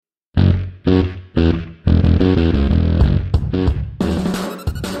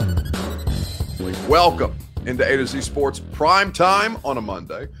Welcome into A to Z Sports Prime Time on a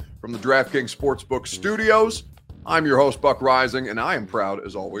Monday from the DraftKings Sportsbook Studios. I'm your host, Buck Rising, and I am proud,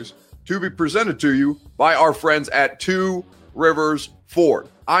 as always, to be presented to you by our friends at Two Rivers Ford.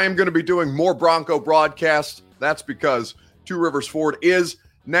 I am going to be doing more Bronco broadcasts. That's because Two Rivers Ford is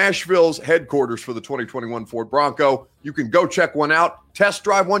Nashville's headquarters for the 2021 Ford Bronco. You can go check one out, test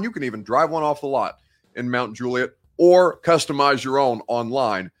drive one. You can even drive one off the lot in Mount Juliet or customize your own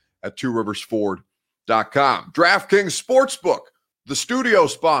online at tworiversford.com. DraftKings Sportsbook, the studio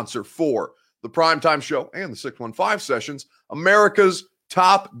sponsor for the Primetime Show and the 615 Sessions, America's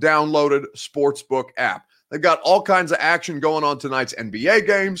top downloaded sportsbook app. They've got all kinds of action going on tonight's NBA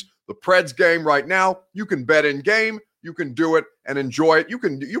games, the Preds game right now. You can bet in game, you can do it and enjoy it. You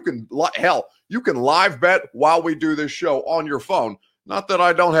can live bet while we do this show on your phone. Not that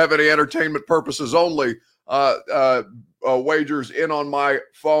I don't have any entertainment purposes only wagers in on my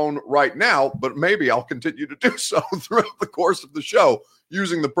phone right now, but maybe I'll continue to do so throughout the course of the show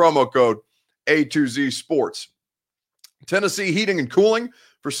using the promo code A2Z Sports. Tennessee Heating and Cooling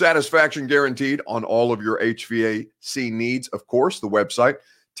for satisfaction guaranteed on all of your HVAC needs. Of course, the website,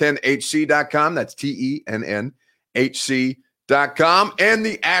 10hc.com. That's TENNHC.com. And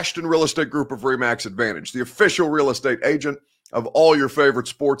the Ashton Real Estate Group of RE/MAX Advantage, the official real estate agent of all your favorite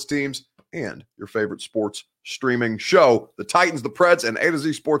sports teams and your favorite sports streaming show, the Titans, the Preds, and A to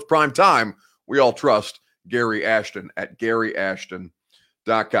Z Sports Prime Time. We all trust Gary Ashton at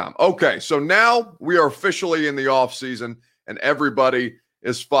GaryAshton.com. Okay, so now we are officially in the offseason, and everybody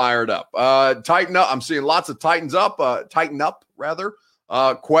is fired up. Tighten up. I'm seeing lots of tighten up, rather.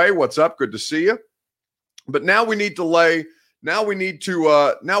 Quay, what's up? Good to see you. But now we need to lay out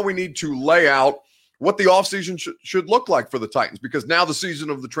what the offseason should look like for the Titans, because now the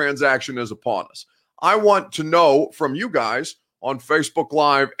season of the transaction is upon us. I want to know from you guys on Facebook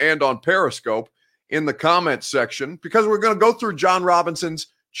Live and on Periscope in the comments section, because we're going to go through John Robinson's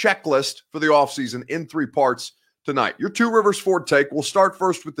checklist for the offseason in 3 parts tonight. Your Two Rivers Ford take. We'll start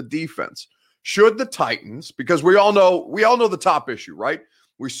first with the defense. Should the Titans, because we all know the top issue, right?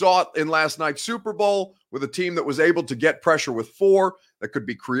 We saw it in last night's Super Bowl with a team that was able to get pressure with 4, that could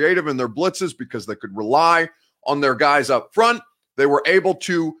be creative in their blitzes because they could rely on their guys up front. They were able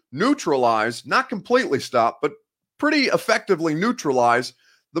to neutralize, not completely stop, but pretty effectively neutralize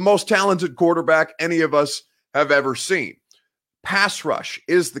the most talented quarterback any of us have ever seen. Pass rush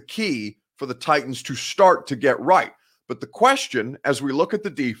is the key for the Titans to start to get right. But the question, as we look at the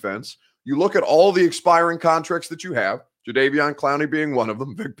defense, you look at all the expiring contracts that you have, Jadeveon Clowney being one of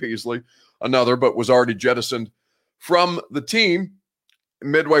them, Vic Beasley another, but was already jettisoned from the team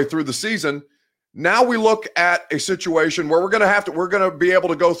midway through the season. Now we look at a situation where we're going to be able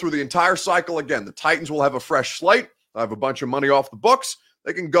to go through the entire cycle again. The Titans will have a fresh slate. They'll have a bunch of money off the books.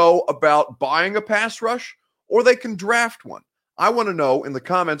 They can go about buying a pass rush, or they can draft one. I want to know in the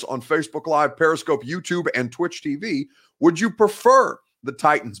comments on Facebook Live, Periscope, YouTube, and Twitch TV, would you prefer the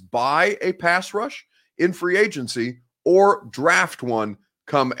Titans buy a pass rush in free agency or draft one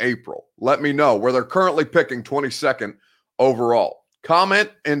come April? Let me know where they're currently picking 22nd overall. Comment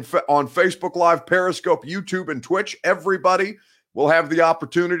on Facebook Live, Periscope, YouTube, and Twitch. Everybody will have the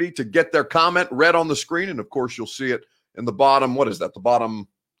opportunity to get their comment read on the screen, and of course, you'll see it in the bottom. What is that? The bottom.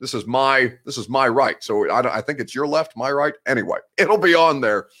 This is my right. So I think it's your left, my right. Anyway, it'll be on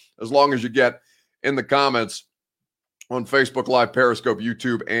there as long as you get in the comments on Facebook Live, Periscope,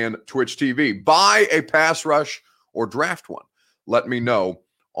 YouTube, and Twitch TV. Buy a pass rush or draft one. Let me know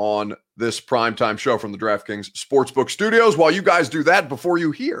on this primetime show from the DraftKings Sportsbook Studios. While you guys do that, before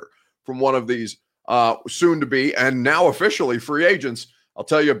you hear from one of these soon-to-be and now officially free agents, I'll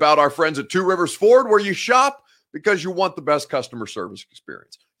tell you about our friends at Two Rivers Ford, where you shop because you want the best customer service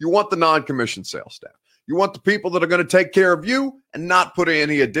experience. You want the non-commissioned sales staff. You want the people that are going to take care of you and not put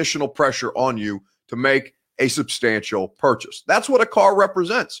any additional pressure on you to make a substantial purchase. That's what a car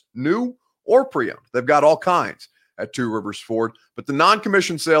represents, new or pre-owned. They've got all kinds at Two Rivers Ford. But the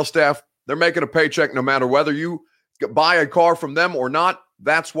non-commissioned sales staff, they're making a paycheck no matter whether you buy a car from them or not.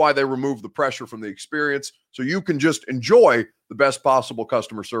 That's why they remove the pressure from the experience, so you can just enjoy the best possible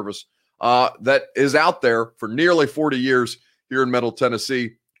customer service that is out there for nearly 40 years here in Middle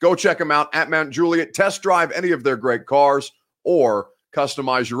Tennessee. Go check them out at Mount Juliet. Test drive any of their great cars or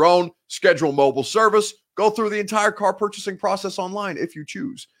customize your own. Schedule mobile service. Go through the entire car purchasing process online if you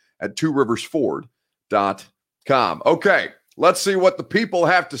choose at tworiversford.com. Okay, let's see what the people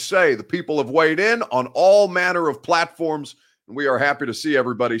have to say. The people have weighed in on all manner of platforms, and we are happy to see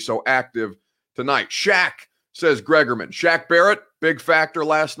everybody so active tonight. Shaq says Gregerman. Shaq Barrett, big factor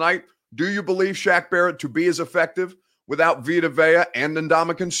last night. Do you believe Shaq Barrett to be as effective without Vita Vea and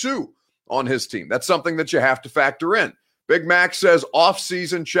Ndamukong Suh on his team. That's something that you have to factor in. Big Mac says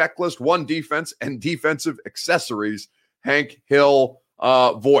off-season checklist, 1 defense and defensive accessories. Hank Hill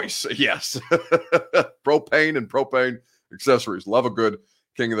voice. Yes. Propane and propane accessories. Love a good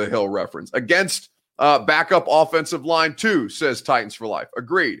King of the Hill reference. Against backup offensive line 2, says Titans for Life.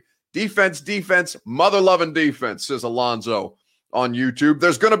 Agreed. Defense, mother-loving defense, says Alonzo on YouTube.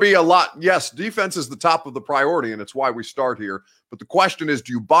 There's going to be a lot. Yes, defense is the top of the priority, and it's why we start here. But the question is,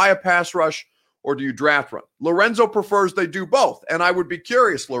 do you buy a pass rush or do you draft one? Lorenzo prefers they do both. And I would be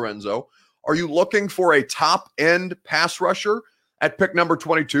curious, Lorenzo, are you looking for a top-end pass rusher at pick number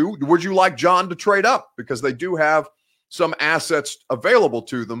 22? Would you like John to trade up? Because they do have some assets available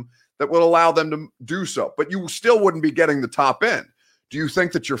to them that will allow them to do so. But you still wouldn't be getting the top end. Do you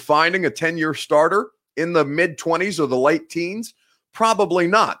think that you're finding a 10-year starter in the mid-20s or the late teens? Probably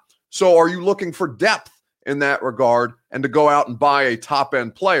not. So are you looking for depth in that regard and to go out and buy a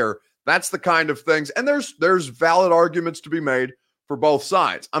top-end player? That's the kind of things. And there's valid arguments to be made for both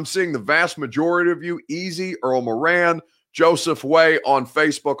sides. I'm seeing the vast majority of you, Easy, Earl Moran, Joseph Way on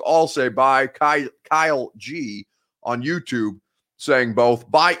Facebook, all say buy. Kyle G on YouTube saying both.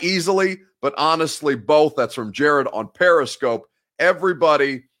 Buy easily, but honestly, both. That's from Jared on Periscope.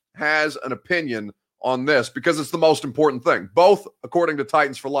 Everybody has an opinion on this because it's the most important thing. Both, according to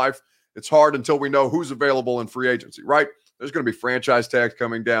Titans for Life, it's hard until we know who's available in free agency, right? There's going to be franchise tags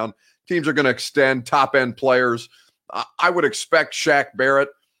coming down. Teams are going to extend top-end players. I would expect Shaq Barrett.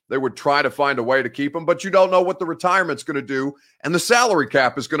 They would try to find a way to keep him, but you don't know what the retirement's going to do, and the salary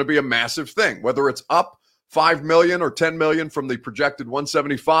cap is going to be a massive thing. Whether it's up $5 million or $10 million from the projected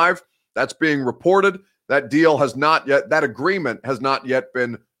 $175, that's being reported. That deal has not yet, that agreement has not yet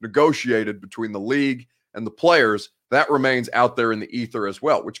been negotiated between the league and the players. That remains out there in the ether as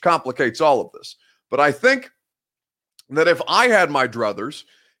well, which complicates all of this. But I think that if I had my druthers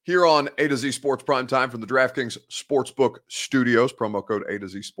here on A to Z Sports Primetime from the DraftKings Sportsbook Studios, promo code A to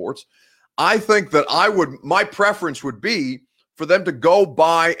Z Sports, I think that my preference would be for them to go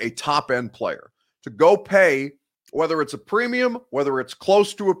buy a top-end player, to go pay, whether it's a premium, whether it's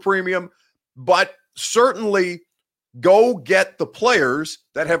close to a premium, but certainly go get the players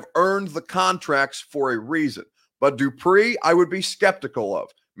that have earned the contracts for a reason. But Dupree, I would be skeptical of.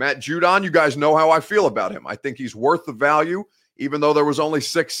 Matt Judon, you guys know how I feel about him. I think he's worth the value, even though there was only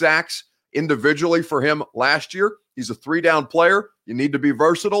 6 sacks individually for him last year. He's a 3-down player. You need to be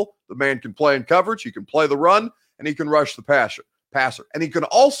versatile. The man can play in coverage. He can play the run, and he can rush the passer. And he can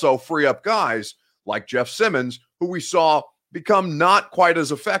also free up guys like Jeff Simmons, who we saw become not quite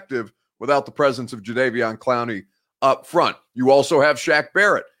as effective without the presence of Jadeveon Clowney up front. You also have Shaq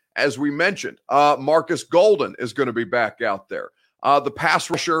Barrett, as we mentioned. Marcus Golden is going to be back out there. The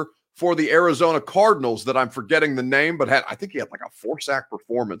pass rusher for the Arizona Cardinals that I'm forgetting the name, but I think he had like a 4-sack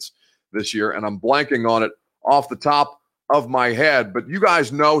performance this year, and I'm blanking on it off the top of my head. But you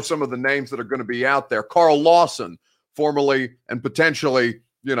guys know some of the names that are going to be out there. Carl Lawson, formerly and potentially,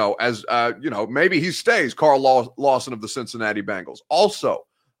 maybe he stays. Carl Lawson of the Cincinnati Bengals. Also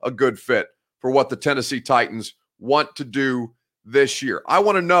a good fit for what the Tennessee Titans want to do this year. I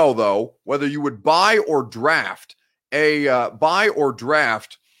want to know, though, whether you would buy or draft a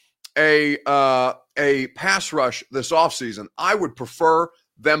pass rush this offseason. I would prefer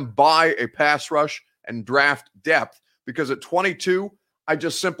them buy a pass rush and draft depth because at 22, I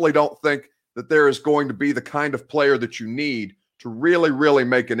just simply don't think that there is going to be the kind of player that you need to really, really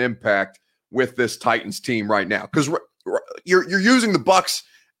make an impact with this Titans team right now. Because you're using the Bucs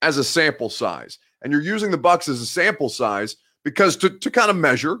as a sample size, and you're using the Bucs as a sample size because to kind of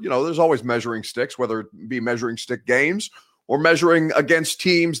measure, there's always measuring sticks, whether it be measuring stick games or measuring against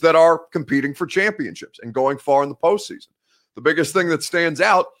teams that are competing for championships and going far in the postseason. The biggest thing that stands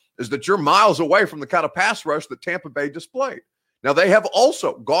out is that you're miles away from the kind of pass rush that Tampa Bay displayed. Now, they have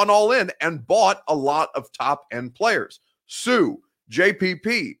also gone all in and bought a lot of top-end players. Sue,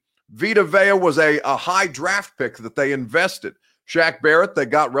 JPP, Vita Vea was a high draft pick that they invested. Shaq Barrett, they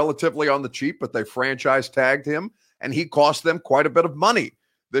got relatively on the cheap, but they franchise tagged him, and he cost them quite a bit of money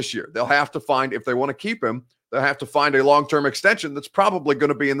this year. They'll have to find, if they want to keep him, they'll have to find a long-term extension that's probably going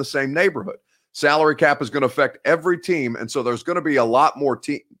to be in the same neighborhood. Salary cap is going to affect every team, and so there's going to be a lot more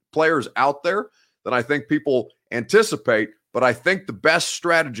players out there than I think people anticipate, but I think the best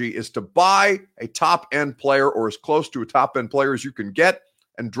strategy is to buy a top-end player or as close to a top-end player as you can get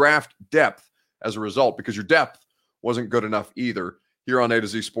and draft depth as a result, because your depth wasn't good enough either here on A to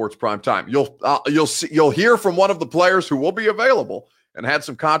Z Sports Primetime. You'll hear from one of the players who will be available and had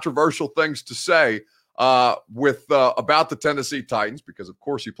some controversial things to say about the Tennessee Titans, because of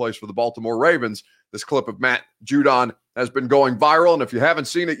course he plays for the Baltimore Ravens. This clip of Matt Judon has been going viral, and if you haven't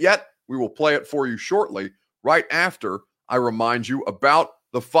seen it yet, We will play it for you shortly, right after I remind you about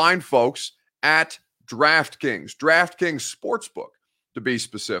the fine folks at DraftKings Sportsbook, to be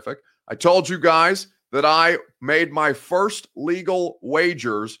specific. I told you guys that I made my first legal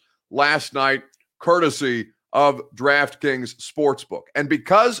wagers last night, courtesy of DraftKings Sportsbook. And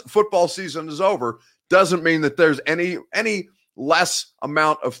because football season is over, doesn't mean that there's any less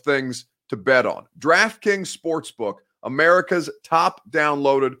amount of things to bet on. DraftKings Sportsbook, America's top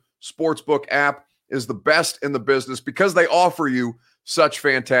downloaded sportsbook app, is the best in the business because they offer you such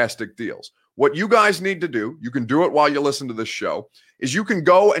fantastic deals. What you guys need to do, you can do it while you listen to this show, is you can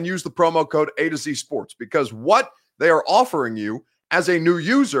go and use the promo code A to Z Sports, because what they are offering you as a new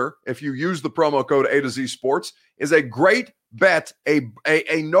user, if you use the promo code A to Z Sports, is a great bet, a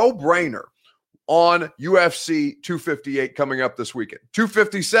no-brainer on UFC 258 coming up this weekend.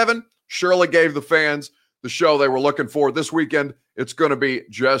 257 surely gave the fans the show they were looking for. This weekend, it's going to be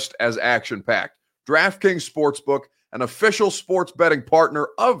just as action-packed. DraftKings Sportsbook, an official sports betting partner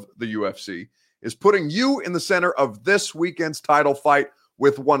of the UFC, is putting you in the center of this weekend's title fight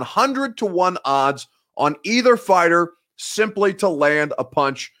with 100-1 odds on either fighter simply to land a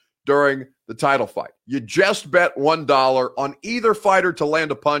punch during the title fight. You just bet $1 on either fighter to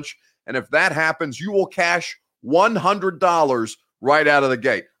land a punch, and if that happens, you will cash $100 right out of the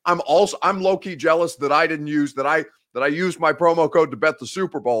gate. I'm low-key jealous that I used my promo code to bet the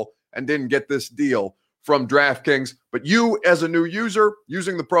Super Bowl and didn't get this deal from DraftKings. But you, as a new user,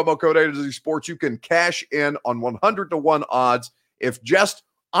 using the promo code A to Z Sports, you can cash in on 100-1 odds if just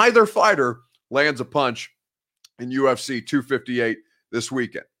either fighter lands a punch in UFC 258 this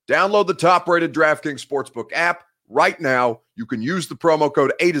weekend. Download the top-rated DraftKings Sportsbook app right now. You can use the promo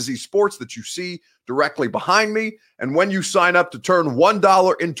code A to Z Sports that you see directly behind me. And when you sign up, to turn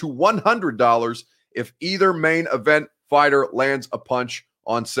 $1 into $100 if either main event fighter lands a punch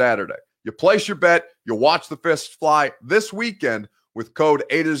on Saturday. You place your bet, you watch the fists fly this weekend with code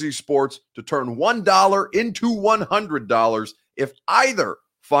A to Z Sports to turn $1 into $100 if either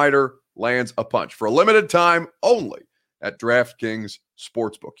fighter lands a punch. For a limited time only at DraftKings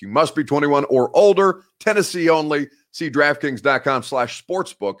Sportsbook. You must be 21 or older, Tennessee only. See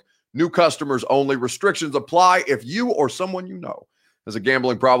DraftKings.com/sportsbook. New customers only. Restrictions apply. If you or someone you know has a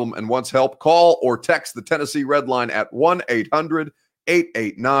gambling problem and wants help, call or text the Tennessee Red Line at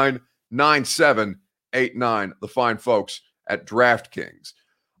 1-800-889-9789. The fine folks at DraftKings.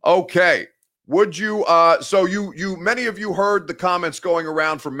 Okay. Would you many of you heard the comments going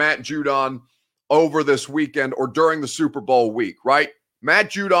around from Matt Judon over this weekend or during the Super Bowl week, right?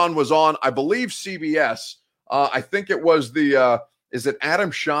 Matt Judon was on, I believe, CBS. I think it was is it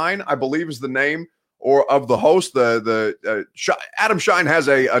Adam Shine, I believe is the name or of the host. Adam Shine has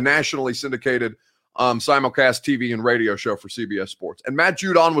a nationally syndicated simulcast TV and radio show for CBS Sports. And Matt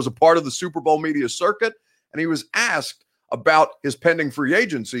Judon was a part of the Super Bowl media circuit, and he was asked about his pending free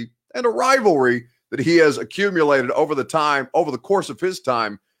agency and a rivalry that he has accumulated over the course of his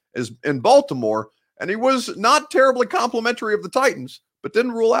time is in Baltimore. And he was not terribly complimentary of the Titans, but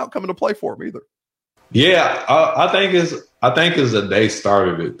didn't rule out coming to play for him either. Yeah, I think it's a they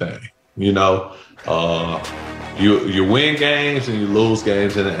started it thing. You know, you win games and you lose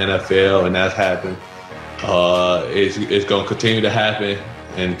games in the NFL, and that's happened. It's going to continue to happen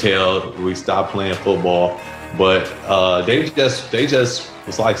until we stop playing football. But they just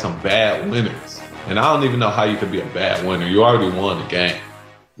was like some bad winners, and I don't even know how you could be a bad winner. You already won the game.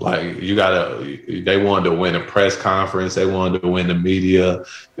 Like they wanted to win a press conference. They wanted to win the media.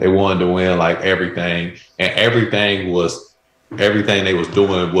 They wanted to win like everything. And everything they was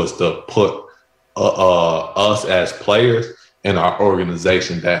doing was to put us as players and our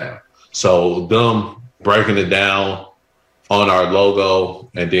organization down. So them breaking it down on our logo,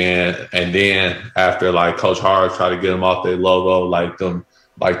 and then after like Coach Hart tried to get them off their logo, like them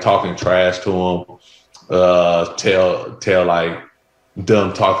like talking trash to them, tell like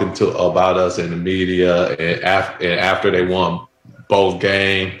them talking about us in the media, and after they won both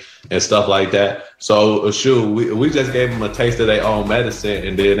games and stuff like that. So we just gave them a taste of their own medicine,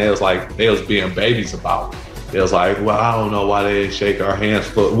 and then they was being babies about it. It was like, well, I don't know why they didn't shake our hands.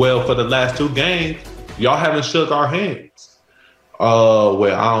 For the last two games, y'all haven't shook our hands.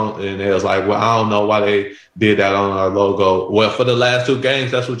 And it was like, well, I don't know why they did that on our logo. Well, for the last two games,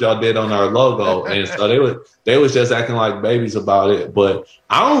 that's what y'all did on our logo. And so they was just acting like babies about it. But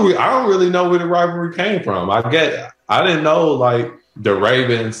I don't really know where the rivalry came from. I didn't know like the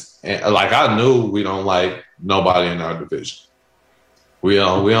Ravens, and like I knew we don't like nobody in our division. We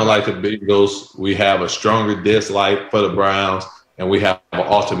don't like the Bengals. We have a stronger dislike for the Browns, and we have an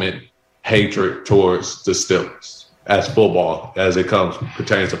ultimate hatred towards the Steelers. as football, as it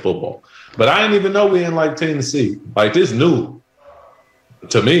pertains to football. But I didn't even know we in like Tennessee. Like this new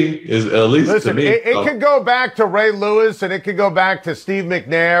to me is at least Listen, to me. It could go back to Ray Lewis and it could go back to Steve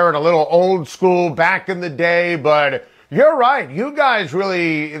McNair and a little old school back in the day. But you're right. You guys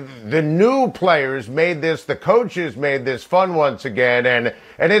really, the new players made this, the coaches made this fun once again. And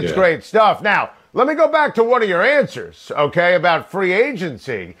it's great stuff. Now, let me go back to one of your answers, okay, about free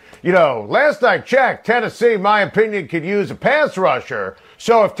agency. You know, last I checked, Tennessee, my opinion, could use a pass rusher.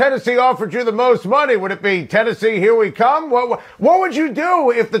 So if Tennessee offered you the most money, would it be Tennessee, here we come? What would you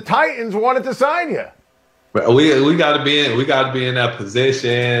do if the Titans wanted to sign you? We got to be in that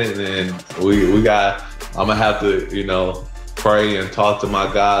position, and I'm gonna have to pray and talk to my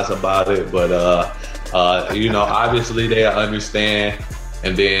guys about it. But obviously they understand,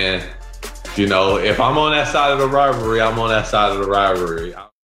 and then. If I'm on that side of the rivalry, I'm on that side of the rivalry.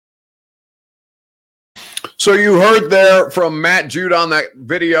 So you heard there from Matt Judon, that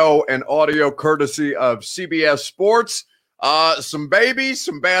video and audio courtesy of CBS Sports. Some babies,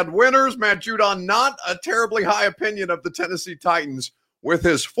 some bad winners. Matt Judon, not a terribly high opinion of the Tennessee Titans with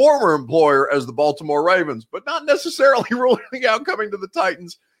his former employer as the Baltimore Ravens, but not necessarily ruling out coming to the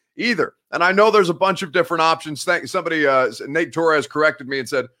Titans either. And I know there's a bunch of different options. Somebody, Nate Torres, corrected me and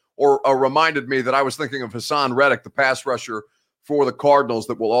said, or reminded me that I was thinking of Hassan Reddick, the pass rusher for the Cardinals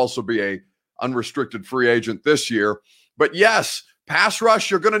that will also be a unrestricted free agent this year. But yes, pass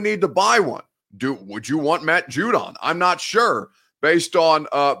rush, you're going to need to buy one. Would you want Matt Judon? I'm not sure. Based on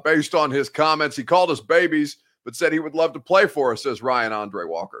his comments, he called us babies, but said he would love to play for us, says Ryan Andre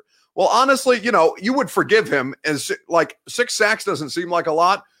Walker. Well, honestly, you would forgive him, as like 6 sacks doesn't seem like a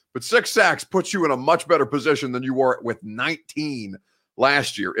lot, but 6 sacks puts you in a much better position than you were with 19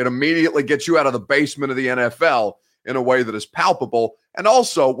 last year. It immediately gets you out of the basement of the NFL in a way that is palpable. And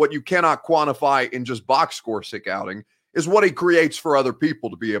also what you cannot quantify in just box score scouting is what he creates for other people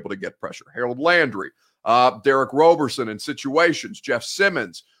to be able to get pressure. Harold Landry, Derek Roberson in situations, Jeff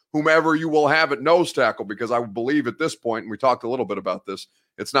Simmons, whomever you will have at nose tackle, because I would believe at this point, and we talked a little bit about this,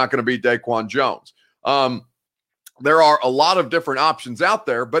 it's not going to be Daquan Jones. There are a lot of different options out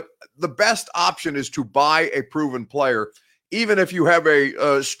there, but the best option is to buy a proven player, even if you have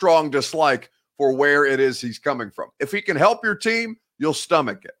a strong dislike for where it is he's coming from. If he can help your team, you'll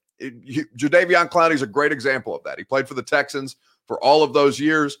stomach it. Jadeveon Clowney is a great example of that. He played for the Texans for all of those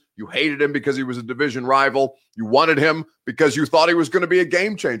years. You hated him because he was a division rival. You wanted him because you thought he was going to be a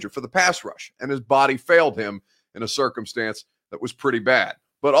game changer for the pass rush, and his body failed him in a circumstance that was pretty bad.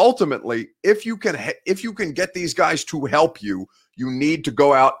 But ultimately, if you can get these guys to help you, you need to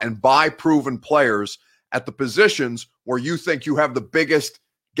go out and buy proven players at the positions where you think you have the biggest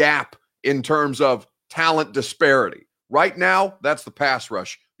gap in terms of talent disparity. Right now, that's the pass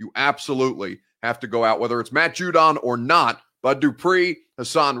rush. You absolutely have to go out, whether it's Matt Judon or not, Bud Dupree,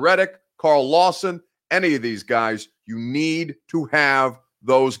 Hassan Reddick, Carl Lawson, any of these guys, you need to have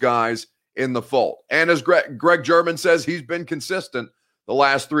those guys in the fold. And as Greg German says, he's been consistent the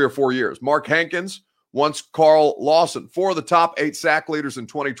last 3 or 4 years. Mark Hankins wants Carl Lawson, 4 of the top 8 sack leaders in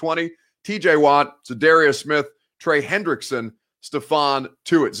 2020. TJ Watt, Zadarius Smith, Trey Hendrickson, Stephon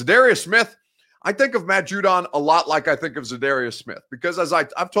Tuitt. Zadarius Smith, I think of Matt Judon a lot like I think of Zadarius Smith, because as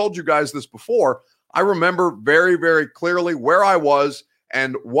I've told you guys this before, I remember very, very clearly where I was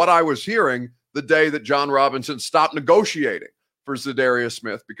and what I was hearing the day that John Robinson stopped negotiating for Zadarius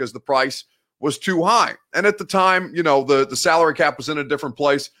Smith because the price was too high. And at the time, the salary cap was in a different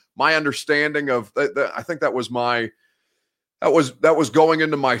place. My understanding of I think that was going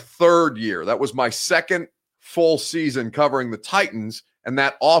into my 3rd year. That was my 2nd full season covering the Titans, and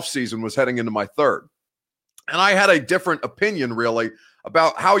that offseason was heading into my 3rd. And I had a different opinion, really,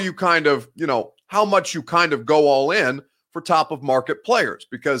 about how you how much you kind of go all in for top of market players,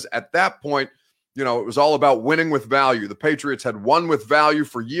 because at that point, it was all about winning with value. The Patriots had won with value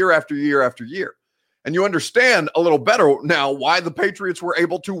for year after year after year. And you understand a little better now why the Patriots were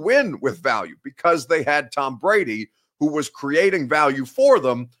able to win with value, because they had Tom Brady, who was creating value for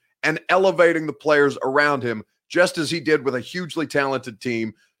them and elevating the players around him, just as he did with a hugely talented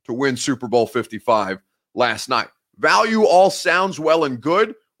team to win Super Bowl 55 last night. Value all sounds well and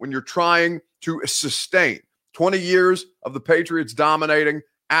good when you're trying to sustain 20 years of the Patriots dominating,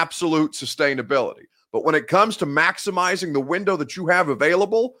 absolute sustainability. But when it comes to maximizing the window that you have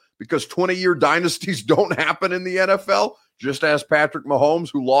available, because 20-year dynasties don't happen in the NFL, just ask Patrick Mahomes,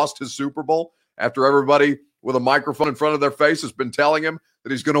 who lost his Super Bowl after everybody with a microphone in front of their face has been telling him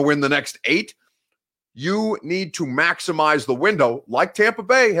that he's going to win the next 8. You need to maximize the window like Tampa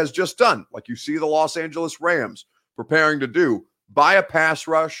Bay has just done, like you see the Los Angeles Rams preparing to do. Buy a pass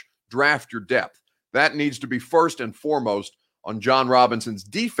rush, draft your depth. That needs to be first and foremost on John Robinson's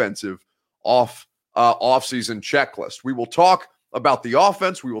defensive off-season checklist. We will talk about the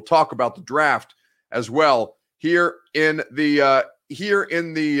offense. We will talk about the draft as well here on the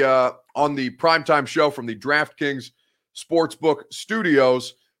Primetime Show from the DraftKings Sportsbook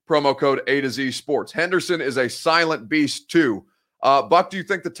Studios. Promo code A to Z Sports. Henderson is a silent beast too. Buck, do you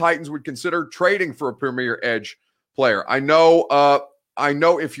think the Titans would consider trading for a premier edge player? I know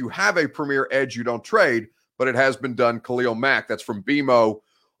if you have a premier edge, you don't trade, but it has been done. Khalil Mack, that's from BMO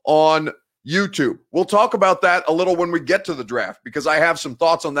on YouTube. We'll talk about that a little when we get to the draft because I have some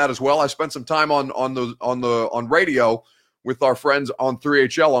thoughts on that as well. I spent some time on radio with our friends on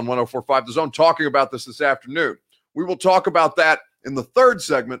 3HL on 104.5 The Zone talking about this afternoon. We will talk about that in the third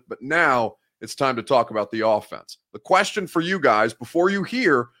segment, but now it's time to talk about the offense. The question for you guys before you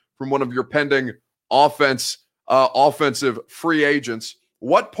hear from one of your pending offensive free agents,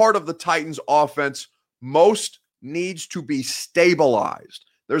 what part of the Titans offense most needs to be stabilized?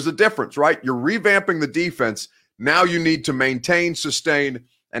 There's a difference, right? You're revamping the defense. Now you need to maintain, sustain,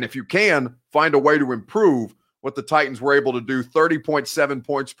 and if you can, find a way to improve what the Titans were able to do. 30.7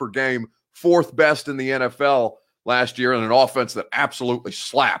 points per game, fourth best in the NFL last year, and an offense that absolutely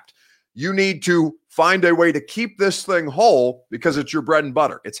slapped. You need to find a way to keep this thing whole because it's your bread and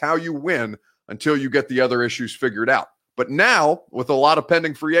butter. It's how you win until you get the other issues figured out. But now, with a lot of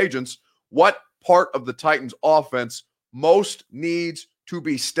pending free agents, what part of the Titans offense most needs to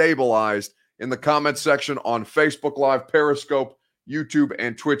be stabilized? In the comments section on Facebook Live, Periscope, YouTube,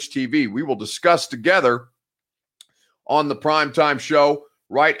 and Twitch TV. We will discuss together on the Primetime Show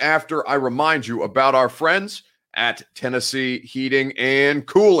right after I remind you about our friends at Tennessee Heating and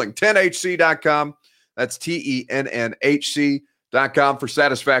Cooling. 10hc.com. That's TENNHC.com for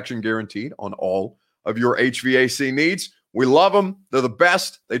satisfaction guaranteed on all of your HVAC needs. We love them. They're the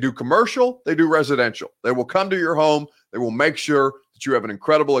best. They do commercial. They do residential. They will come to your home. They will make sure that you have an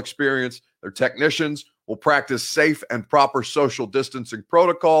incredible experience. Their technicians will practice safe and proper social distancing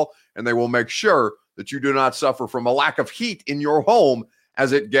protocol, and they will make sure that you do not suffer from a lack of heat in your home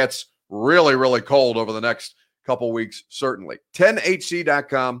as it gets really, really cold over the next couple weeks, certainly.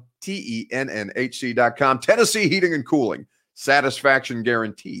 10hc.com, TENNHC.com. Tennessee Heating and Cooling. Satisfaction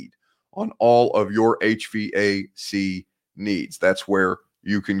guaranteed on all of your HVAC needs. That's where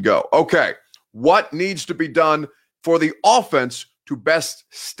you can go. Okay, what needs to be done for the offense to best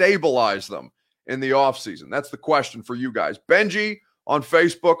stabilize them in the offseason? That's the question for you guys. Ben J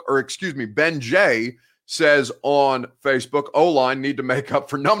says on Facebook, O-line need to make up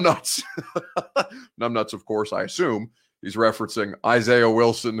for numbnuts. Numbnuts, of course, I assume. He's referencing Isaiah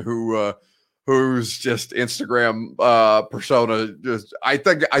Wilson, who's just Instagram persona. I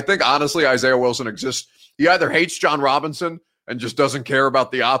think honestly, Isaiah Wilson exists. He either hates John Robinson and just doesn't care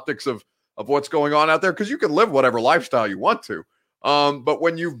about the optics of what's going on out there, because you can live whatever lifestyle you want to. But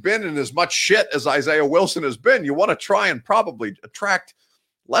when you've been in as much shit as Isaiah Wilson has been, you want to try and probably attract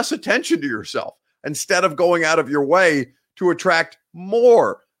less attention to yourself instead of going out of your way to attract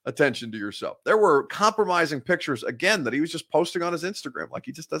more attention to yourself. There were compromising pictures, again, that he was just posting on his Instagram. Like,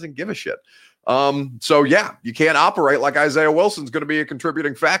 he just doesn't give a shit. So yeah, you can't operate like Isaiah Wilson's going to be a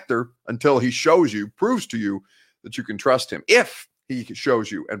contributing factor until he proves to you that you can trust him. If he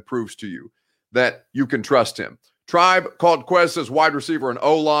shows you and proves to you that you can trust him. Tribe called Quez says wide receiver and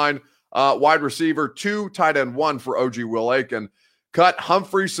O-line. Wide receiver 2, tight end 1 for OG Will Aiken. Cut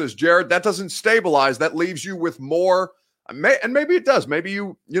Humphrey says Jared, that doesn't stabilize. That leaves you with more. And maybe it does. Maybe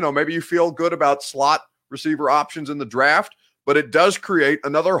you feel good about slot receiver options in the draft, but it does create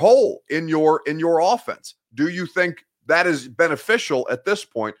another hole in your offense. Do you think that is beneficial at this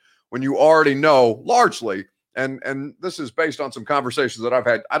point when you already know largely? And this is based on some conversations that I've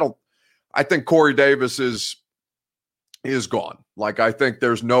had. I think Corey Davis is gone. Like, I think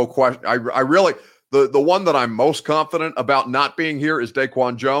there's no question. I really, the one that I'm most confident about not being here is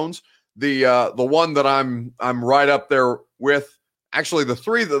Daquan Jones. The one that I'm right up there with, actually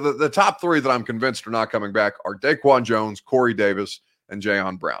the top 3 that I'm convinced are not coming back are Daquan Jones, Corey Davis, and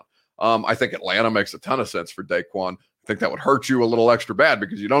Jayon Brown. I think Atlanta makes a ton of sense for Daquan. I think that would hurt you a little extra bad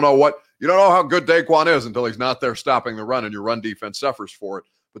because you don't know how good Daquan is until he's not there stopping the run and your run defense suffers for it.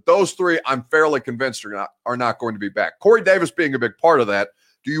 But those 3, I'm fairly convinced are not going to be back. Corey Davis being a big part of that.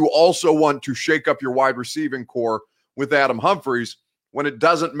 Do you also want to shake up your wide receiving core with Adam Humphries when it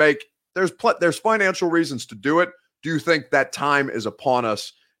doesn't make there's financial reasons to do it? Do you think that time is upon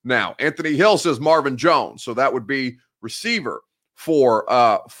us now? Anthony Hill says Marvin Jones, so that would be receiver for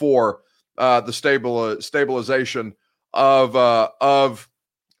the stabilization of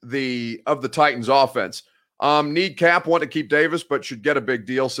the Titans offense. Need cap, want to keep Davis, but should get a big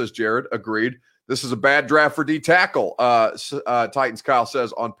deal, says Jared. Agreed. This is a bad draft for D-tackle, Titans Kyle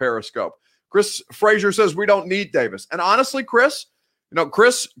says on Periscope. Chris Frazier says we don't need Davis. And honestly, Chris,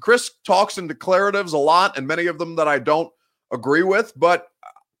 Chris talks in declaratives a lot, and many of them that I don't agree with, but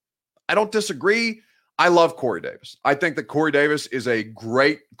I don't disagree. I love Corey Davis. I think that Corey Davis is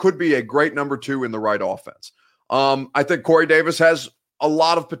could be a great number 2 in the right offense. I think Corey Davis has a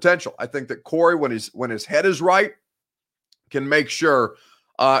lot of potential. I think that Corey, when his head is right, can make sure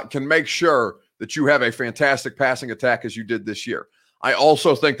that you have a fantastic passing attack as you did this year. I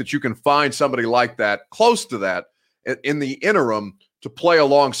also think that you can find somebody like that, close to that, in the interim to play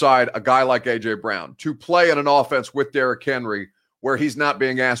alongside a guy like A.J. Brown, to play in an offense with Derrick Henry where he's not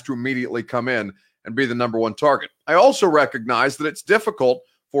being asked to immediately come in and be the number 1 target. I also recognize that it's difficult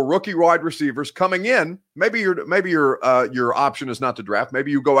for rookie wide receivers coming in. Maybe your option is not to draft.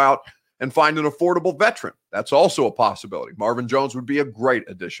 Maybe you go out and find an affordable veteran. That's also a possibility. Marvin Jones would be a great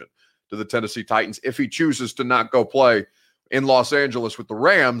addition to the Tennessee Titans if he chooses to not go play in Los Angeles with the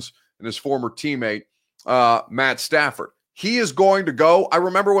Rams and his former teammate, Matt Stafford. He is going to go. I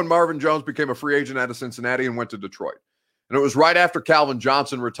remember when Marvin Jones became a free agent out of Cincinnati and went to Detroit. And it was right after Calvin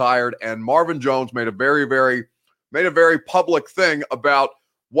Johnson retired, and Marvin Jones made a very public thing about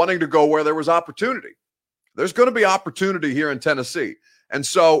wanting to go where there was opportunity. There's going to be opportunity here in Tennessee. And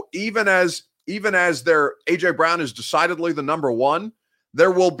so even as their A.J. Brown is decidedly the number 1,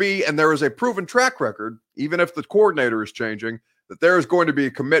 there will be, and there is a proven track record, even if the coordinator is changing, that there is going to be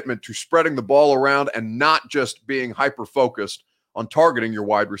a commitment to spreading the ball around and not just being hyper-focused on targeting your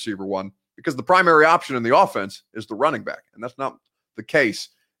wide receiver 1, because the primary option in the offense is the running back, and that's not the case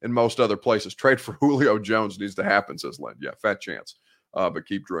in most other places. Trade for Julio Jones needs to happen, says Len. Yeah, fat chance, but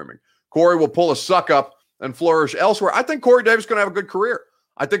keep dreaming. Corey will pull a suck up and flourish elsewhere. I think Corey Davis is going to have a good career.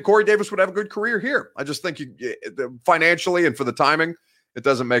 I think Corey Davis would have a good career here. I just think financially and for the timing, it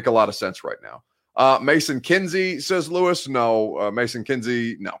doesn't make a lot of sense right now. Mason Kinsey, says Lewis. No, Mason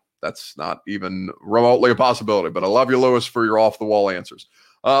Kinsey, no. That's not even remotely a possibility. But I love you, Lewis, for your off-the-wall answers.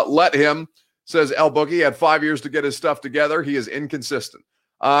 Let him, says El Boogie, had 5 years to get his stuff together. He is inconsistent.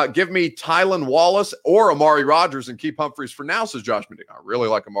 Give me Tylan Wallace or Amari Rodgers and keep Humphreys for now, says Josh Medina. I really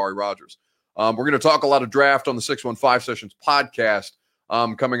like Amari Rodgers. We're going to talk a lot of draft on the 615 Sessions podcast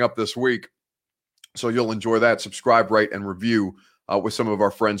coming up this week. So you'll enjoy that. Subscribe, rate, and review with some of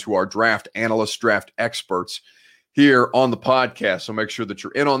our friends who are draft analysts, draft experts here on the podcast. So make sure that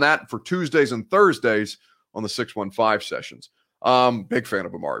you're in on that for Tuesdays and Thursdays on the 615 Sessions. Big fan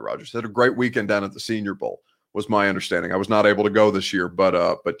of Amari Rodgers. Had a great weekend down at the Senior Bowl, was my understanding. I was not able to go this year,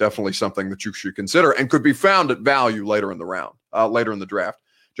 but definitely something that you should consider and could be found at value later in the draft.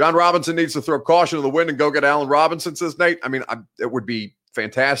 John Robinson needs to throw caution to the wind and go get Allen Robinson, says Nate. I mean, it would be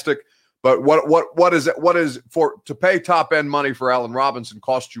fantastic, but what is it? What is to pay top end money for Allen Robinson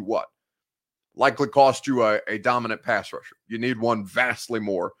cost you what? Likely cost you a dominant pass rusher. You need one vastly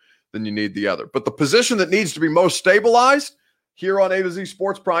more than you need the other. But the position that needs to be most stabilized here on A to Z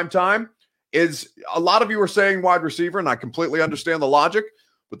Sports Prime Time is, a lot of you are saying wide receiver, and I completely understand the logic,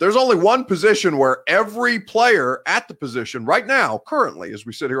 but there's only one position where every player at the position right now, currently, as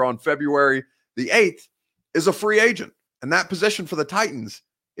we sit here on February the 8th, is a free agent. And that position for the Titans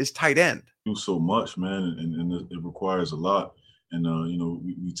is tight end. Do so much, man, and it requires a lot. And,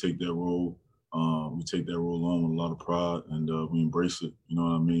 we take that role. We take that role on with a lot of pride, and we embrace it. You know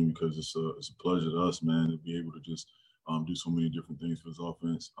what I mean? Because it's a pleasure to us, man, to be able to just do so many different things for this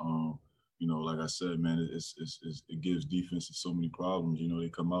offense. Like I said, man, it gives defenses so many problems. They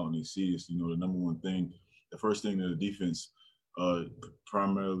come out and they see us. The number one thing, the first thing that the defense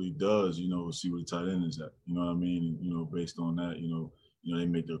primarily does, is see where the tight end is at. You know what I mean? And, based on that, they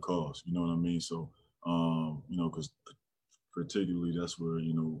make their calls. You know what I mean? So, because particularly that's where,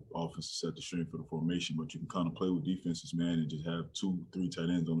 offenses set the strength for the formation, but you can kind of play with defenses, man, and just have 2-3 tight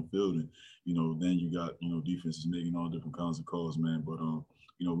ends on the field. And, then you got, defenses making all different kinds of calls, man. But,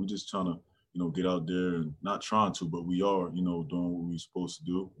 we're just trying to, get out there and not trying to, but we are, doing what we're supposed to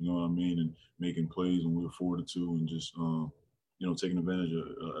do, you know what I mean? And making plays when we're afforded to, and just, taking advantage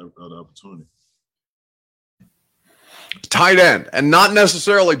of the opportunity. Tight end, and not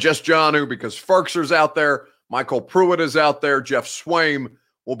necessarily just Jonnu, because Ferkser's out there, Michael Pruitt is out there, Jeff Swaim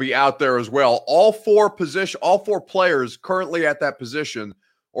will be out there as well. All four players currently at that position,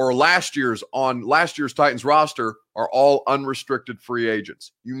 or last year's Titans roster, are all unrestricted free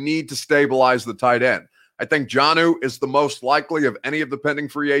agents. You need to stabilize the tight end. I think Jonnu is the most likely of any of the pending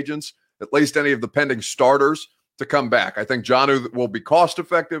free agents, at least any of the pending starters, to come back. I think Jonnu will be cost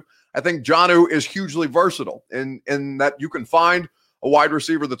effective. I think Jonnu is hugely versatile in that you can find a wide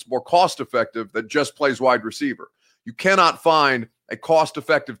receiver that's more cost effective that just plays wide receiver. You cannot find a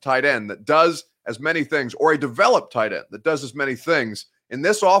cost-effective tight end that does as many things, or a developed tight end that does as many things in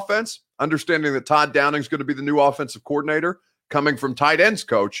this offense, understanding that Todd Downing is going to be the new offensive coordinator coming from tight ends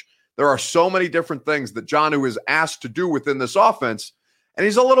coach, there are so many different things that Jonnu is asked to do within this offense, and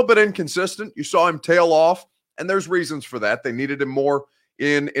he's a little bit inconsistent. You saw him tail off, and there's reasons for that. They needed him more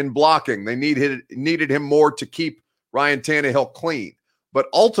in blocking. They needed him more to keep Ryan Tannehill clean. But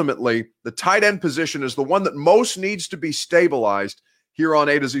ultimately, the tight end position is the one that most needs to be stabilized here on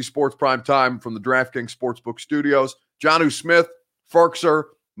A to Z Sports Prime Time from the DraftKings Sportsbook Studios. Jonnu Smith, Ferkser,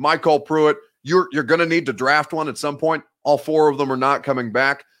 Michael Pruitt, you're going to need to draft one at some point. All four of them are not coming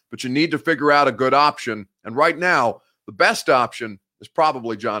back, but you need to figure out a good option. And right now, the best option is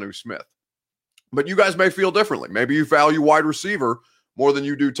probably Jonnu Smith. But you guys may feel differently. Maybe you value wide receiver more than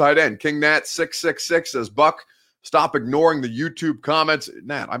you do tight end. King Nat 666 says, Buck, stop ignoring the YouTube comments.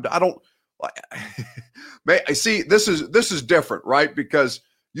 Nat, I don't see, this is different, right? Because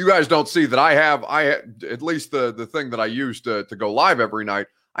you guys don't see that I have at least the thing that I use to go live every night.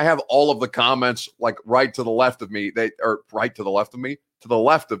 I have all of the comments like right to the left of me. To the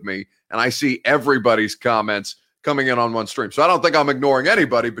left of me, and I see everybody's comments coming in on one stream. So I don't think I'm ignoring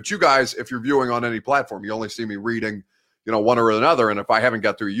anybody, but you guys, if you're viewing on any platform, you only see me reading, one or another. And if I haven't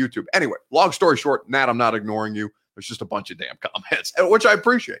got through YouTube, anyway, long story short, Nat, I'm not ignoring you. There's just a bunch of damn comments, which I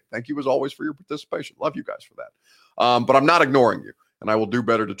appreciate. Thank you as always for your participation. Love you guys for that. But I'm not ignoring you, and I will do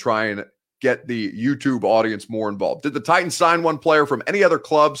better to try and get the YouTube audience more involved. Did the Titans sign one player from any other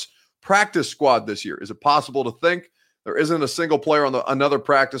club's practice squad this year? Is it possible to think there isn't a single player on another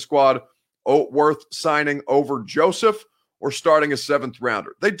practice squad worth signing over Joseph or starting a seventh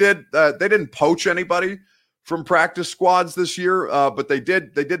rounder? They did. They didn't poach anybody from practice squads this year, but they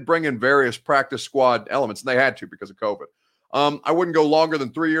did bring in various practice squad elements, and they had to because of COVID. I wouldn't go longer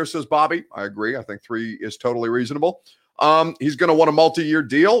than 3 years, says Bobby. I agree. I think 3 is totally reasonable. He's going to want a multi-year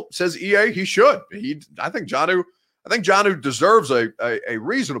deal, says EA. He should. I think Jonnu deserves a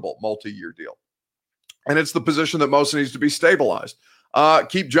reasonable multi-year deal, and it's the position that most needs to be stabilized.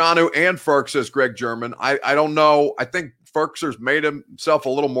 Keep Jonnu and Ferk, says Greg German. I don't know. I think Ferkser's made himself a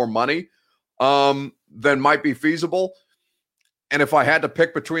little more money than might be feasible. And if I had to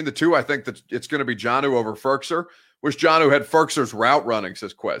pick between the two, I think that it's going to be Jonnu over Ferkser. Wish Jonnu had Ferkser's route running,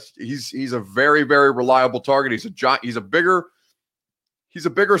 says Quest. He's a very, very reliable target. He's a bigger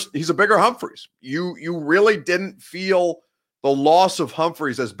Humphreys. You really didn't feel the loss of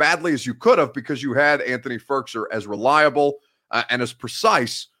Humphreys as badly as you could have because you had Anthony Ferkser as reliable and as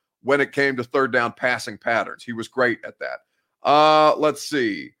precise when it came to third down passing patterns. He was great at that. Let's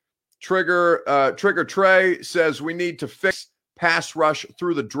see. Trigger Trey says we need to fix pass rush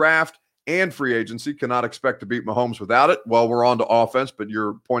through the draft and free agency. Cannot expect to beat Mahomes without it. Well, we're on to offense, but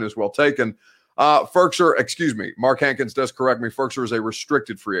your point is well taken. Mark Hankins does correct me. Ferkser is a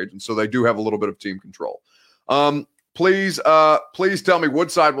restricted free agent, so they do have a little bit of team control. Please tell me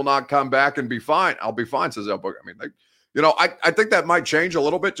Woodside will not come back and be fine. I'll be fine, says Elbow. I mean, I think that might change a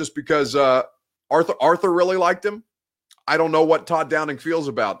little bit just because Arthur really liked him. I don't know what Todd Downing feels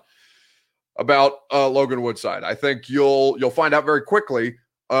about Logan Woodside. I think you'll find out very quickly.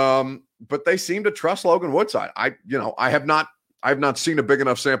 But they seem to trust Logan Woodside. I have not seen a big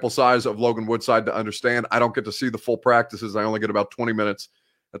enough sample size of Logan Woodside to understand. I don't get to see the full practices. I only get about 20 minutes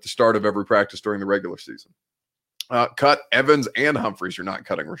at the start of every practice during the regular season. Cut Evans and Humphreys. You're not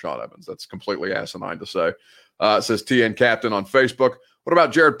cutting Rashaan Evans. That's completely asinine to say. Says TN Captain on Facebook. What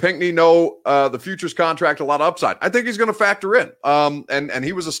about Jared Pinkney? No, the futures contract, a lot of upside. I think he's going to factor in. And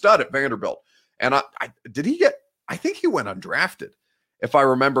he was a stud at Vanderbilt. And I think he went undrafted, if I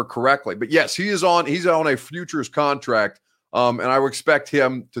remember correctly. But yes, he's on a futures contract. And I would expect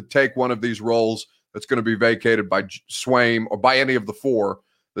him to take one of these roles that's going to be vacated by Swaim or by any of the four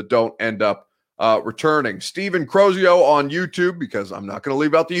that don't end up returning. Steven Crozio on YouTube, because I'm not going to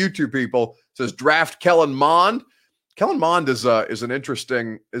leave out the YouTube people, says draft Kellen Mond. Kellen Mond is an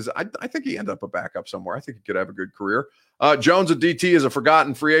interesting. I think he ended up a backup somewhere. I think he could have a good career. Jones at DT is a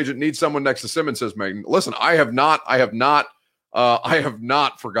forgotten free agent. Needs someone next to Simmons, says Mayton. Listen, I have not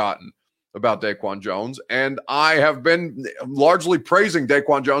forgotten about Daquan Jones, and I have been largely praising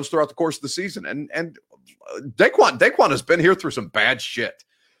Daquan Jones throughout the course of the season. And Daquan has been here through some bad shit.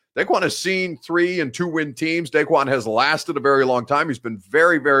 Daquan has seen 3- and 2-win teams. Daquan has lasted a very long time. He's been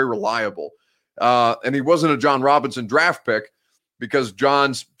very, very reliable. And he wasn't a John Robinson draft pick because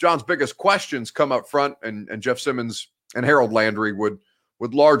John's biggest questions come up front, and Jeff Simmons and Harold Landry would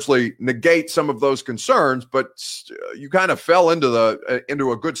largely negate some of those concerns, but you kind of fell into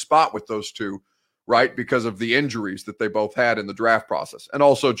a good spot with those two, right? Because of the injuries that they both had in the draft process. And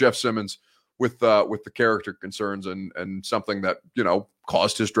also Jeff Simmons with the character concerns and something that,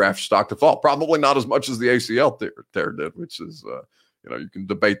 caused his draft stock to fall. Probably not as much as the ACL tear did, which is, you can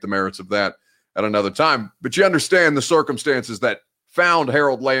debate the merits of that at another time. But you understand the circumstances that found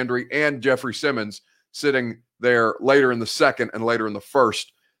Harold Landry and Jeffrey Simmons sitting there later in the second and later in the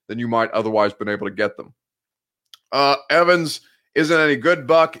first than you might otherwise been able to get them. Evans isn't any good,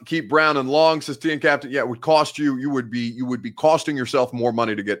 Buck. Keep Brown and Long, says T and Captain. Yeah, it would cost you. You would be costing yourself more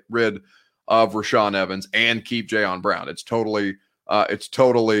money to get rid of Rashaan Evans and keep Jayon Brown. It's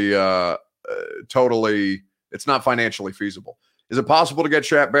not financially feasible. Is it possible to get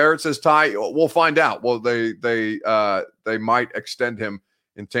Shaq Barrett, says Ty? We'll find out. Well, they might extend him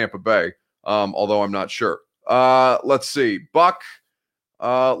in Tampa Bay, although I'm not sure. Let's see. Buck,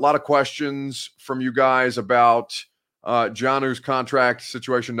 a lot of questions from you guys about Jonnu's contract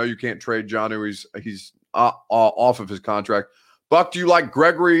situation. No, you can't trade Jonnu. He's off of his contract. Buck, do you like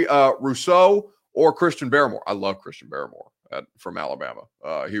Gregory Rousseau or Christian Barrymore? I love Christian Barrymore from Alabama.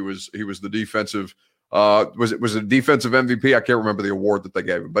 He was the defensive. Was it defensive MVP? I can't remember the award that they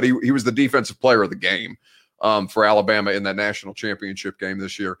gave him, but he was the defensive player of the game for Alabama in that national championship game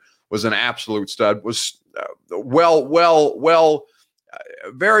this year. Was an absolute stud. Was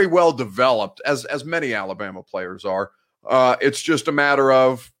very well developed, as many Alabama players are. It's just a matter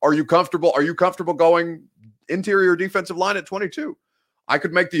of, are you comfortable? Are you comfortable going interior defensive line at 22? I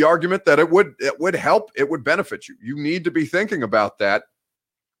could make the argument that it would help. It would benefit you. You need to be thinking about that.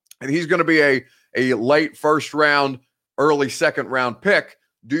 And he's going to be a late first round, early second round pick.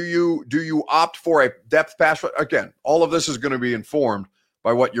 Do you opt for a depth pass? Again, all of this is going to be informed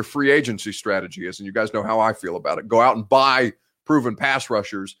by what your free agency strategy is. And you guys know how I feel about it. Go out and buy proven pass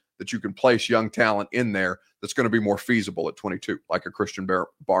rushers that you can place young talent in there that's going to be more feasible at 22, like a Christian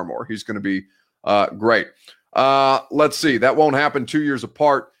Barmore. He's going to be great. Let's see. That won't happen 2 years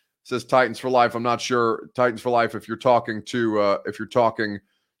apart, says Titans for Life. I'm not sure, Titans for Life, if you're talking to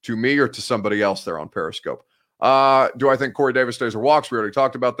me or to somebody else there on Periscope. Do I think Corey Davis stays or walks? We already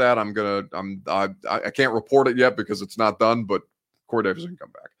talked about that. I can't report it yet because it's not done, but Corey Davis can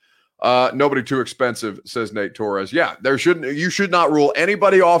come back. Nobody too expensive, says Nate Torres. Yeah, you should not rule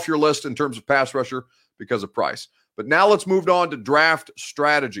anybody off your list in terms of pass rusher because of price. But now let's move on to draft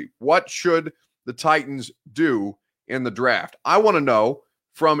strategy. What should the Titans do in the draft? I want to know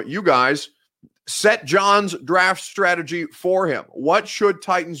from you guys. Set John's draft strategy for him. What should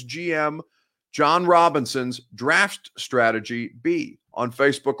Titans GM John Robinson's draft strategy be? On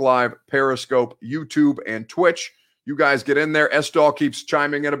Facebook Live, Periscope, YouTube, and Twitch. You guys get in there. S-Doll keeps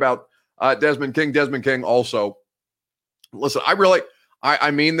chiming in about Desmond King. Desmond King also. Listen,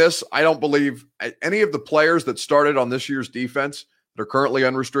 I mean this. I don't believe any of the players that started on this year's defense that are currently